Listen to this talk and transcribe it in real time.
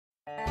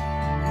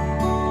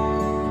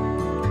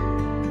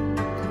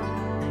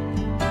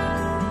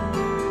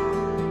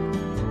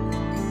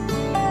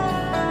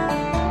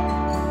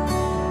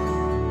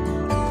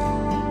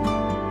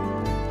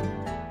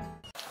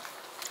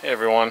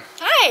everyone.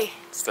 Hi.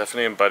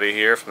 Stephanie and Buddy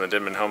here from the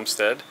Denman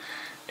Homestead.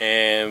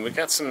 And we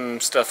got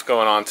some stuff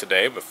going on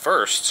today, but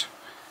first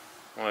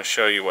I want to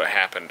show you what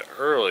happened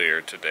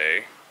earlier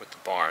today with the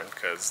barn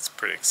because it's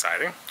pretty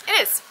exciting.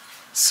 It is.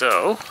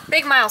 So,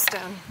 big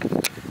milestone.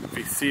 If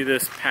you see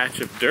this patch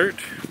of dirt,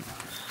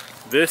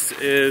 this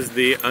is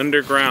the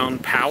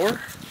underground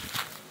power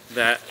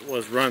that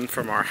was run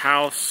from our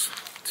house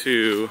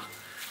to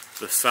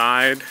the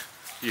side.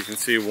 You can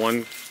see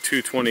one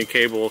 220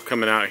 cable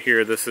coming out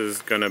here. This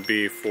is going to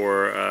be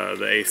for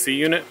the AC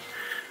unit.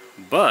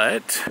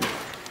 But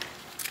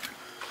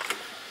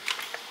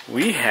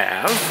we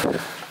have...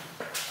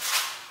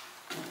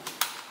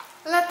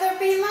 Let there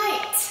be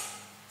light.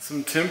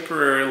 Some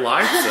temporary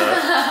lights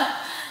up.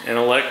 And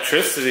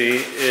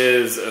electricity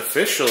is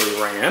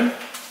officially ran.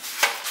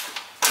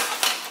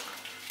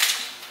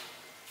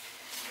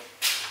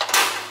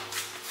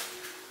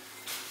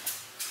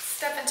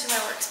 Step into my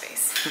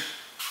workspace.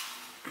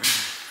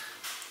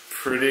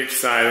 Pretty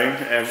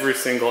exciting. Every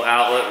single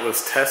outlet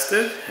was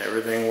tested.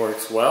 Everything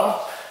works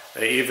well.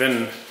 They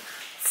even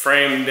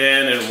framed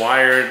in and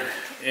wired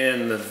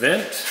in the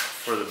vent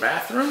for the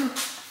bathroom.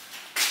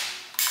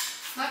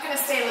 Not gonna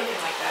stay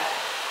looking like that.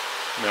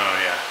 No,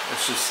 yeah.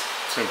 It's just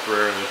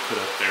temporarily put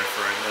up there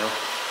for right now.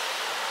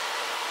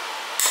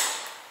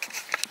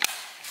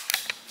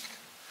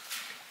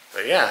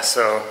 But yeah,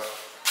 so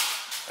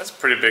that's a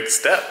pretty big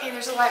step. Hey,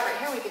 there's a light right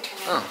here we could turn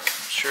on. Oh,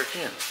 sure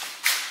can.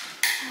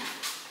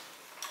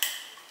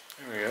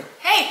 There we go.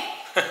 Hey,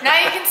 now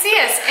you can see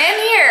us in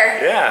here.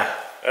 Yeah,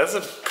 that's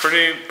a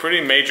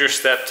pretty major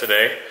step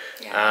today.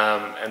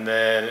 Yeah. And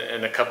then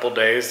in a couple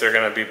days, they're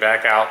going to be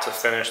back out to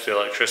finish the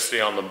electricity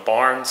on the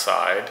barn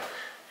side,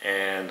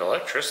 and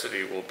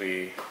electricity will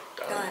be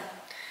done.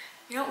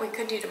 You know what we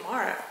could do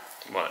tomorrow?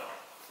 What?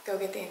 Go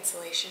get the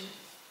insulation.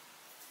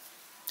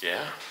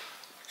 Yeah,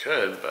 we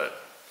could,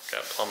 but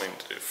got plumbing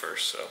to do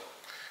first, so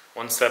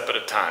one step at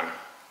a time.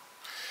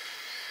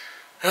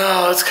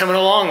 Oh, it's coming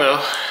along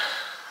though.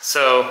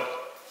 So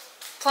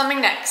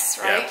plumbing next,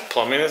 right? Yeah,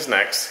 plumbing is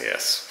next.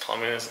 Yes,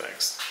 plumbing is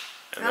next.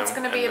 And that's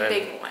going to be a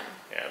big one.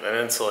 Yeah, then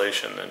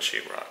insulation, then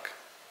sheetrock.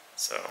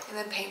 So. And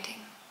then painting.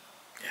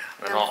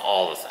 Yeah, then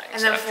all the things.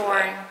 And then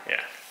flooring.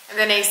 Yeah. And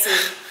then AC.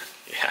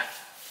 Yeah.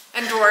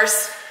 And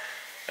doors.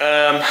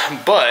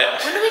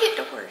 But. When do we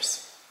get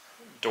doors?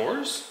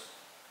 Doors?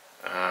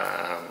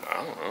 I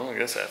don't know. I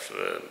guess after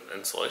the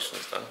insulation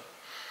is done.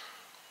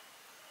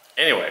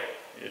 Anyway,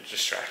 you're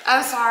distracted.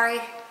 I'm sorry.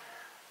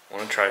 I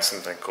want to try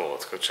something cool.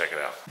 Let's go check it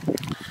out.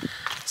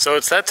 So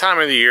it's that time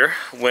of the year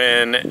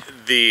when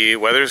the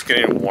weather's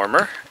getting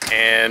warmer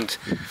and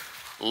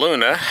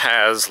Luna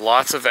has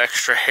lots of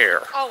extra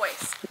hair.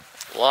 Always.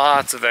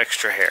 Lots of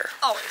extra hair.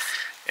 Always.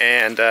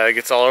 And it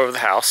gets all over the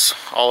house,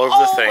 all over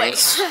the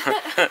things.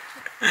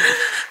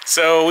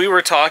 So we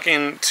were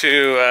talking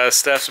to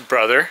Steph's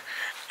brother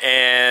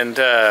and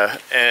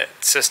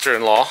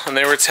sister-in-law, and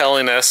they were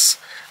telling us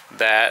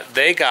that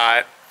they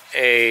got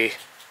a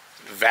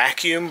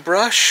vacuum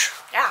brush.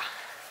 Yeah.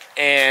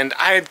 And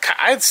I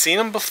had seen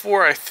them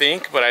before, I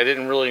think, but I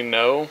didn't really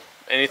know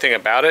anything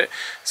about it.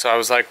 So I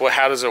was like, well,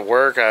 how does it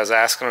work? I was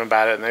asking them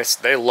about it, and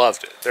they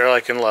loved it. They're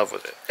like in love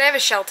with it. They have a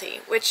Sheltie,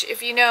 which,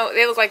 if you know,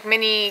 they look like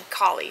mini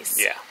collies.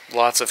 Yeah,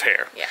 lots of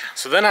hair. Yeah.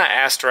 So then I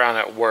asked around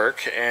at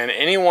work, and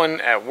anyone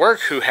at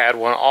work who had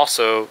one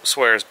also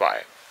swears by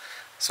it.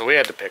 So we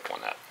had to pick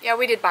one up. Yeah,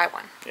 we did buy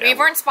one. Yeah, we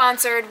weren't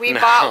sponsored. We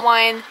bought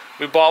one.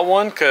 We bought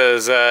one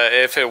because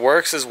if it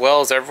works as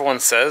well as everyone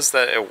says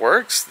that it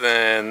works,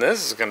 then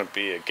this is going to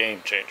be a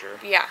game changer.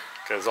 Yeah.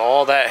 Because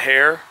all that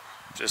hair,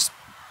 just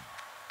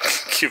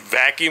keep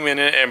vacuuming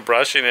it and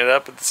brushing it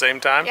up at the same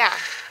time. Yeah.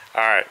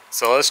 All right,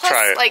 so let's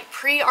try it. Like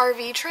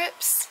pre-RV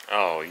trips.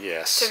 Oh,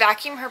 yes. To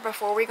vacuum her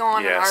before we go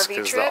on an RV trip.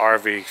 Yes, because the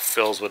RV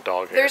fills with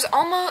dog hair.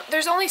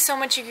 There's only so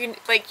much you can,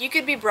 like, you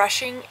could be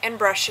brushing and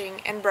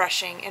brushing and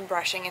brushing and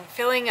brushing and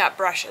filling up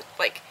brushes.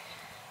 Like,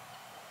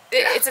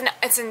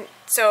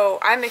 so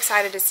I'm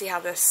excited to see how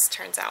this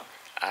turns out.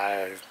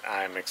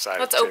 I'm excited.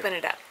 Let's too. open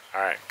it up.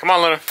 All right, come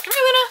on, Luna. Come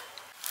here,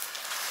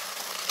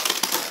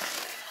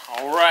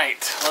 Luna. All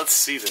right, let's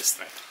see this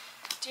thing.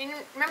 Do you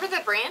remember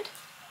the brand?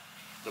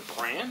 The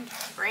brand?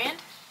 Brand?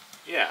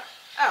 Yeah.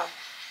 Oh.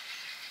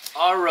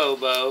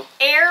 Arobo.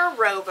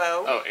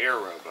 AirRobo. Oh,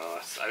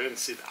 AirRobo. I didn't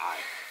see the I.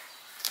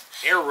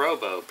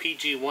 AirRobo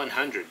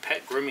PG100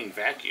 Pet Grooming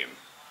Vacuum.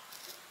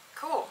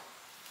 Cool.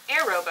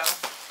 AirRobo.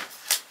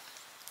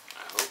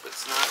 I hope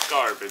it's not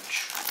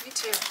garbage. Me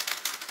too.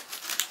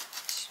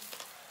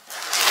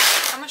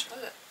 How much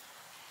was it?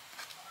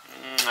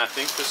 I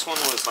think this one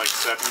was like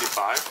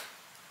 75.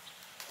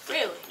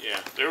 Really?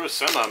 Yeah, there was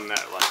some of them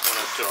that like went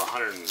up to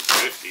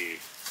 150.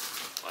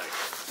 Like,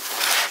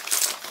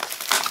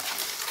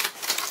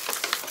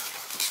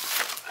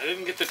 I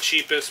didn't get the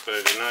cheapest, but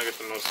I did not get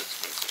the most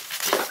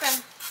expensive. Okay.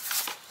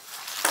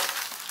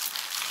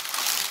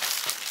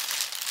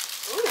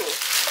 Ooh,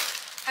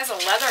 has a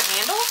leather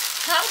handle?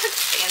 That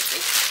looks fancy.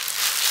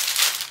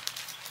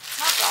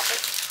 Not drop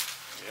it.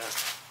 Yeah,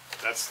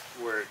 that's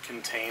where it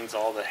contains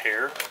all the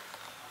hair.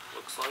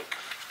 Looks like.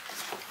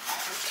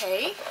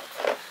 Okay.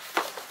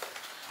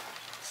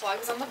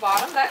 Slugs on the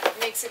bottom. That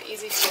makes it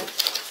easy to...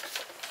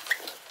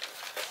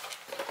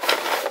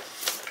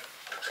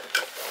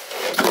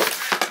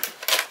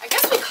 I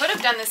guess we could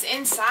have done this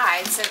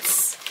inside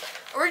since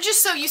we're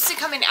just so used to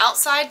coming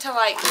outside to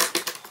like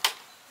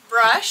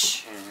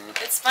brush.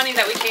 It's funny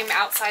that we came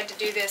outside to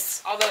do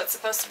this, although it's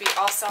supposed to be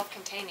all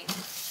self-containing.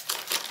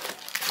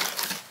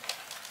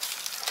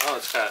 Oh,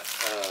 it's got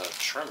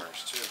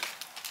trimmers too.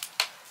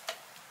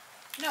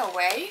 No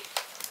way.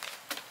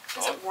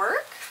 Does it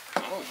work?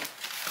 Oh.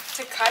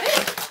 To cut it?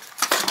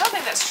 I don't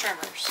think that's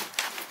trimmers.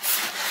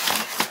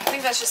 I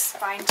think that's just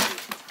fine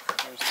teeth.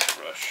 There's the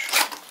brush.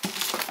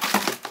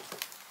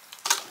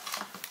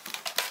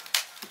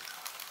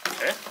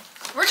 Okay.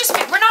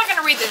 We're not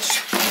gonna read the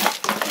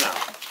instructions. No.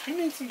 Who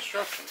needs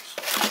instructions?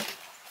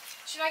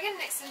 Should I get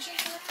an extension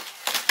for that?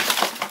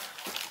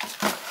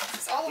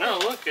 It's all the No,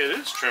 way. look, it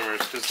is trimmers,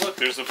 because look,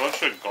 there's a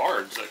bunch of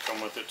guards that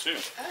come with it too.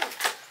 Oh.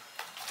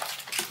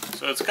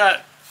 So it's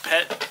got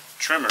pet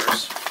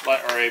trimmers,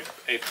 or a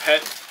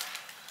pet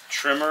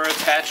trimmer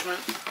attachment.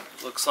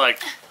 Looks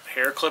like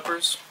hair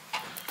clippers.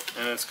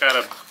 And it's got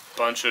a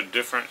bunch of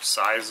different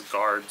size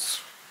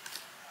guards.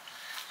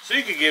 So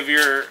you could give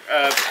your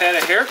pet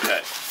a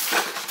haircut.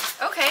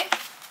 Okay.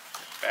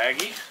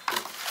 Baggy.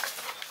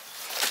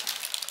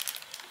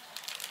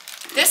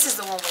 This is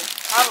the one we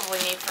probably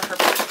need for her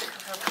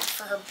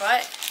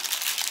butt.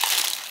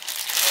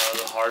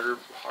 The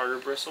harder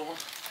bristle one.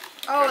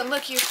 Oh, and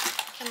look, you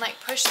can like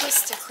push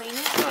this to clean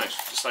it. Nice,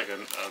 just like a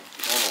normal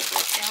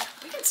brush. Yeah,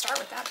 we can start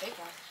with that big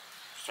one.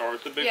 Start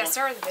with the big Yeah, one?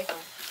 start with the big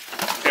one.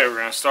 Okay, we're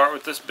going to start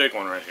with this big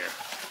one right here.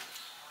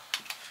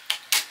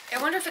 I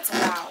wonder if it's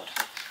loud.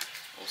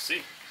 We'll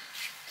see.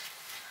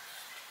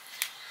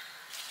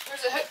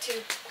 There's a hook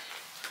tube.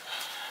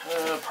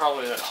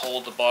 Probably that hole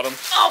at the bottom.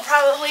 Oh,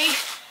 probably.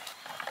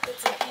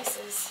 Bits and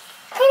pieces.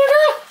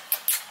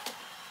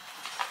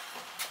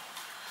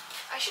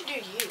 I should do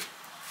you.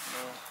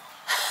 No.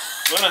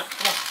 Luna,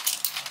 come on.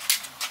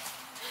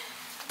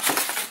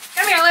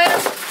 Come here, Luna.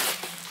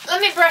 Let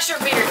me brush your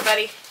beard,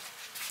 buddy.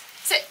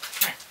 Sit.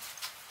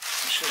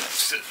 You should have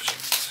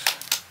scissors.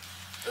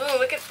 Ooh,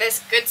 look at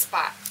this good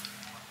spot.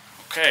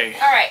 Okay.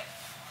 All right.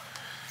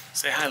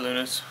 Say hi,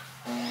 Lunas.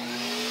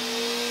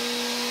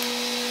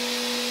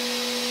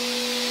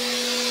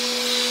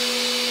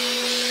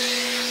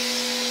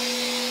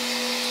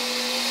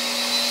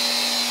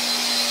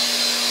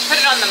 Put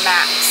it on the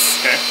max.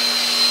 Okay.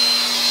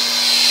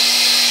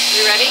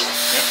 You ready?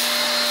 Yep.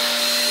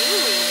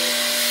 Ooh.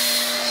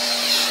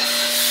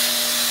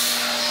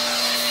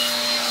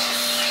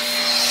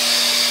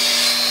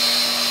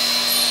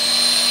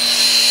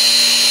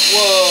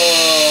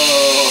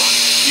 Whoa!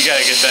 You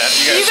gotta get that.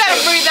 You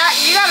gotta bring that.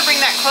 You gotta bring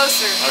that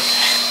closer.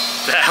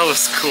 Okay. That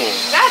was cool.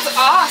 That's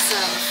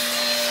awesome.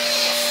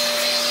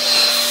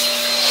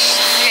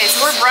 Okay,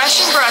 so we're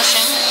brushing.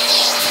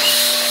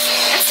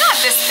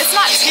 It's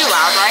not too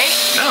loud, right?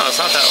 No,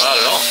 it's not that loud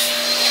at all.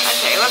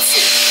 Okay, let's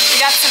see. We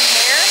got some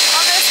hair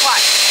on this.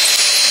 Watch.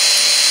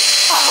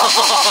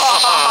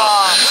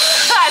 Oh,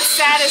 that's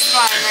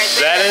satisfying right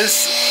there. That is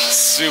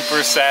super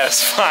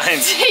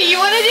satisfying.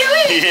 You want to do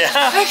it?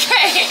 Yeah.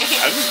 Okay.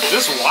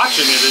 Just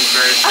watching it is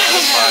very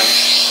satisfying.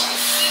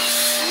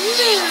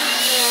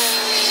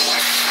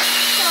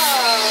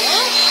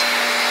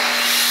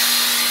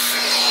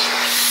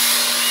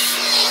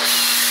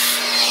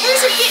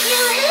 Who's getting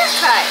your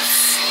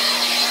haircuts?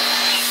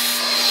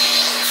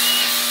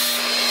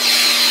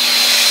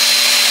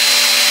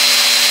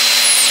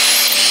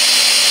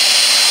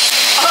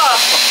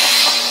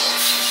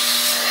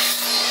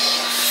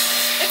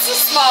 It's the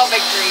small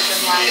victories in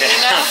life, you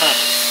know?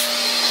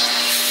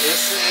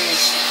 This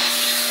is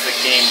the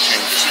game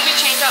changer. Should we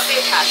change out the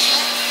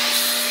attachment?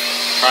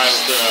 Try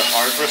with the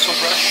hard bristle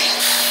brush.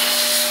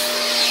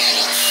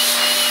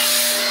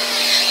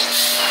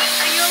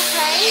 Are you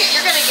okay?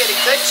 You're gonna get a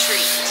good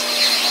treat.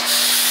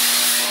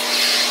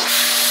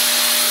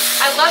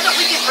 I love that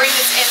we can bring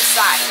this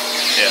inside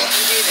Yeah.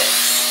 and do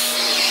this.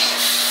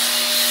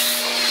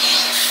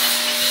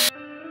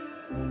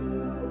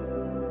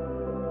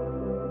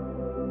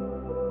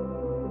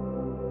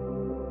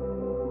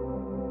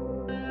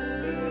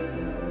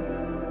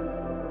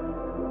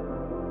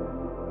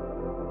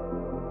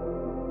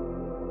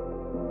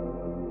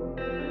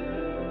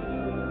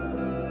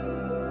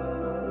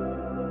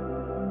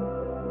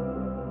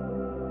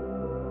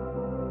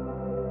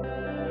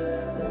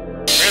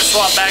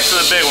 Swap back to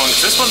the big one,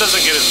 because this one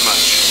doesn't get as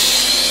much.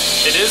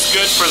 It is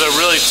good for the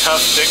really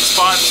tough, thick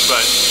spots,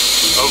 but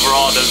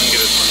overall it doesn't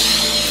get as much.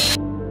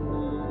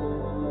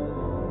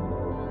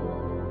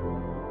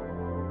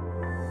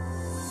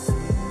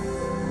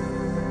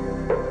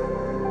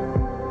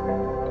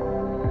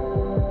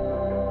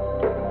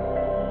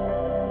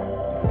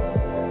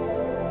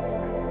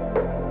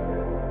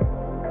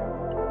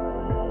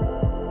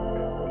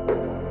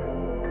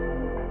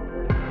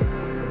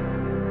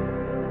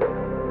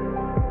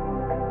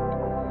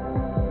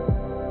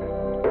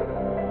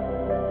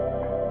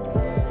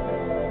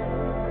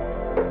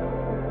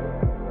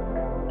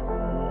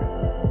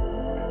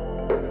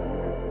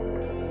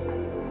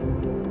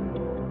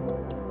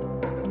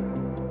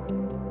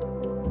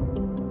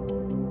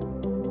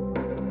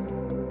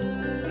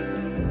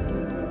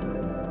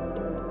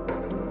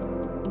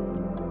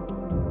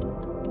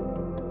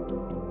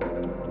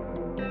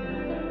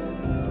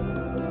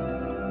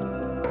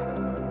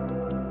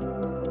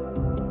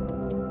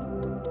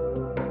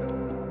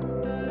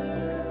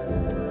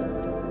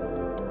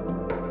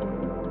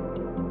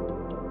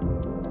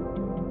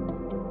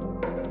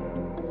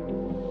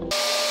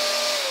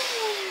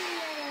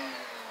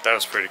 that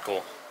was pretty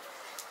cool.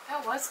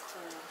 That was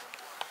cool.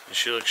 And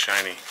she looks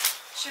shiny.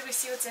 Should we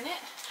see what's in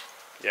it?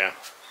 Yeah.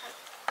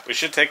 We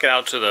should take it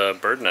out to the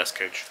bird nest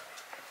cage.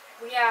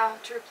 Well, yeah,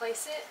 to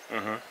replace it.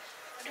 Mm-hmm. I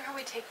wonder how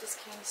we take this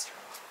canister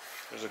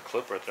off. There's a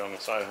clip right there on the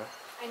side, huh?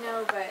 I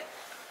know, but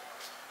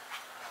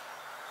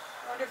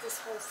I wonder if this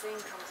whole thing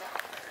comes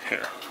out.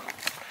 Here.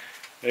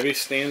 Maybe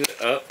stand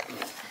it up.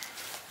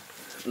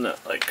 No,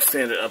 like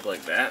stand it up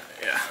like that.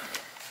 Yeah.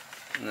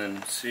 And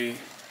then see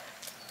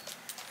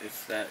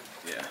if that,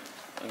 yeah,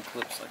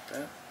 unclips like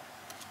that.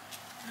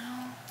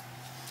 No.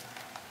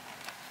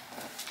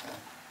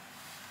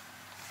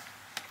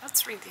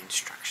 Let's read the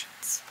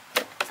instructions.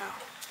 Oh.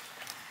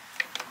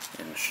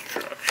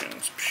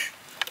 Instructions.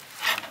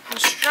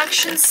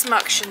 Instructions,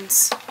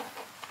 smuctions.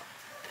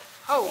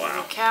 Holy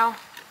Wow. cow.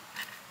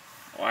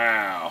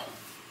 Wow.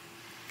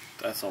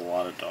 That's a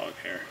lot of dog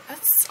hair.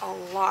 That's a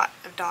lot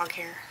of dog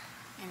hair.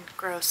 And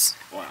gross.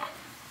 Wow.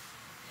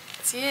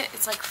 See it?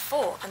 It's like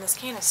full in this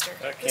canister.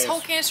 That This whole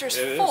canister is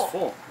it full. It is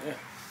full, yeah.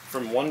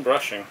 From one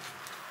brushing.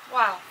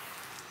 Wow.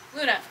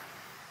 Luna,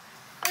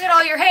 look at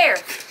all your hair.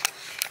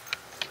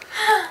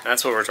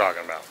 That's what we're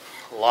talking about.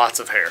 Lots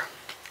of hair.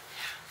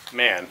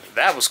 Man,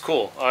 that was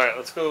cool. Alright,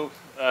 let's go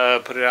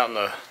put it out in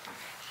the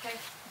Okay.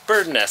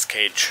 bird nest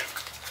cage.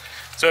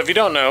 So if you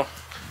don't know,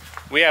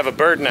 we have a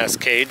bird nest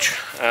cage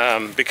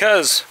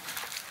because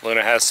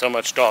Luna has so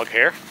much dog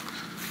hair.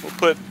 We'll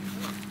put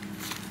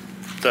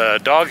the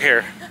dog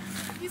hair.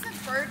 He's a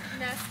bird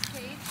nest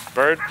cage.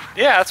 Bird?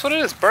 Yeah, that's what it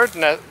is.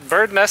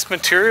 Bird nest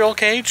material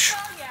cage.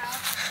 Oh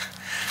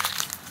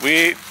yeah.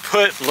 We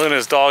put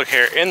Luna's dog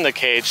hair in the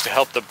cage to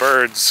help the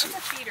birds It's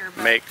a feeder,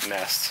 but make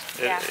nests.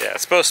 Yeah. Yeah,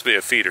 it's supposed to be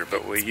a feeder,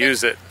 but we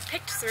use it.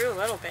 picked through a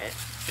little bit.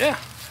 Yeah.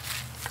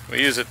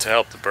 We use it to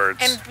help the birds.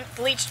 And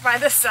bleached by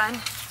the sun.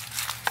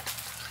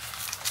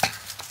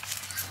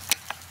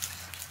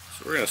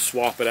 So we're going to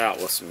swap it out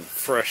with some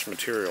fresh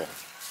material.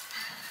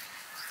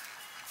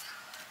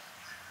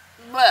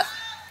 Blech.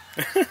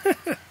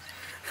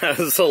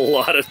 That's a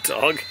lot of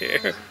dog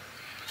hair.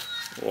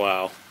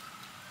 Wow.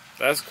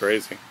 That's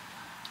crazy.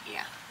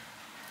 Yeah.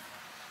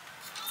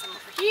 Some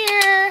over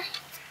here.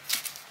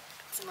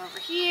 Some over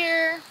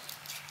here.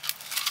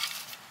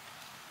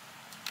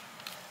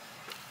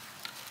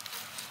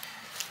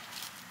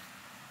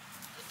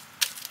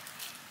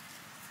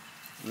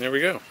 And there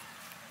we go.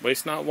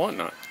 Waste not, want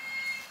not.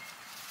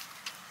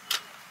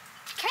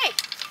 Okay.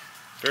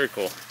 Very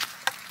cool.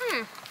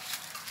 There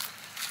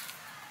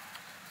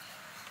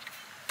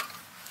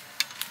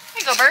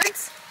you go,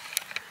 birds.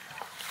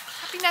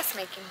 Happy nest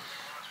making.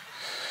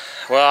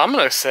 Well, I'm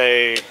going to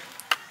say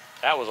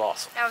that was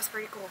awesome. That was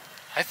pretty cool.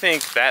 I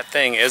think that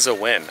thing is a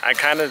win. I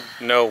kind of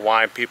know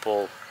why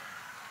people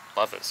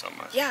love it so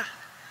much. Yeah.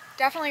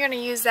 Definitely going to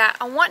use that.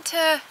 I want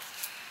to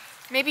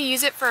maybe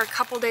use it for a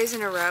couple days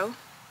in a row.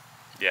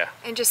 Yeah.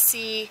 And just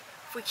see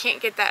if we can't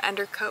get that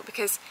undercoat,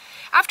 because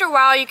after a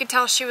while you could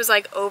tell she was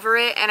like over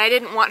it, and I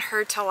didn't want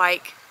her to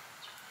like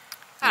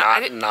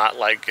Not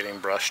like getting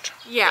brushed.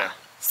 yeah.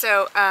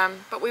 So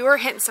but we were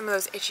hitting some of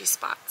those itchy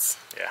spots.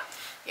 Yeah.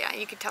 Yeah,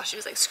 you could tell she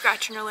was like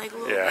scratching her leg a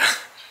little Yeah. bit.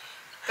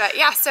 But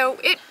yeah, so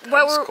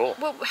cool.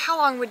 how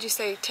long would you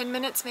say? 10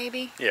 minutes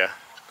maybe? Yeah.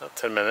 About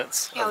 10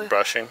 minutes Yeah, of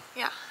brushing.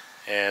 Yeah.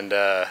 And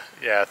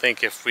yeah, I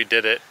think if we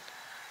did it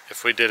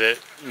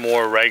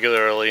more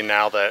regularly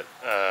now that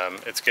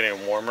it's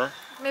getting warmer,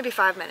 Maybe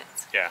 5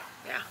 minutes. yeah,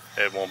 Yeah.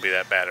 it won't be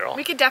that bad at all.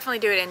 We could definitely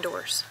do it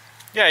indoors.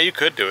 Yeah, you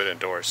could do it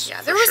indoors.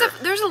 Yeah, for sure.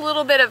 there's a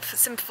little bit of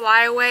some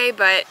flyaway,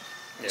 but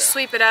Yeah.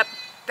 sweep it up,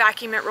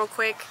 vacuum it real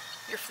quick,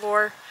 your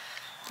floor.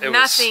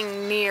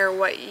 Nothing near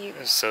what you... It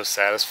was so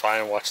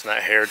satisfying watching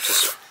that hair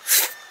just...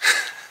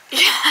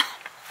 Yeah.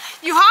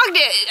 You hogged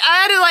it. I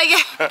had to like,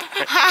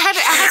 I had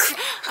to ask.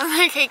 I'm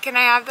like, hey, can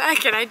I have that?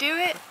 Can I do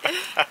it?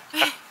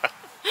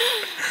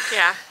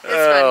 Yeah, it's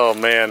Oh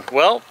man,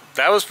 well,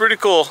 that was pretty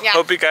cool. Yeah.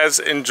 Hope you guys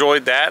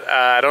enjoyed that.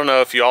 I don't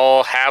know if you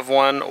all have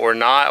one or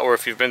not, or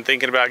if you've been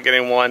thinking about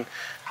getting one.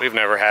 We've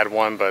never had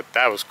one, but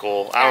that was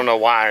cool. I don't know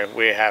why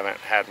we haven't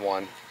had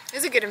one.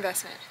 It's a good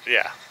investment.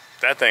 Yeah,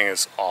 that thing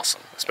is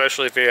awesome,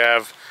 especially if you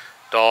have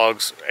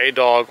dogs, a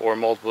dog or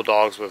multiple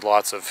dogs with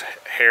lots of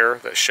hair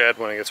that shed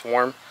when it gets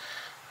warm.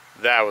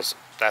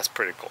 That's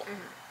pretty cool.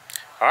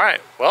 All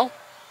right, well,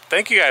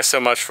 thank you guys so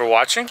much for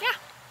watching. Yeah.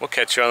 We'll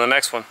catch you on the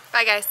next one.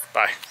 Bye, guys.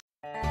 Bye.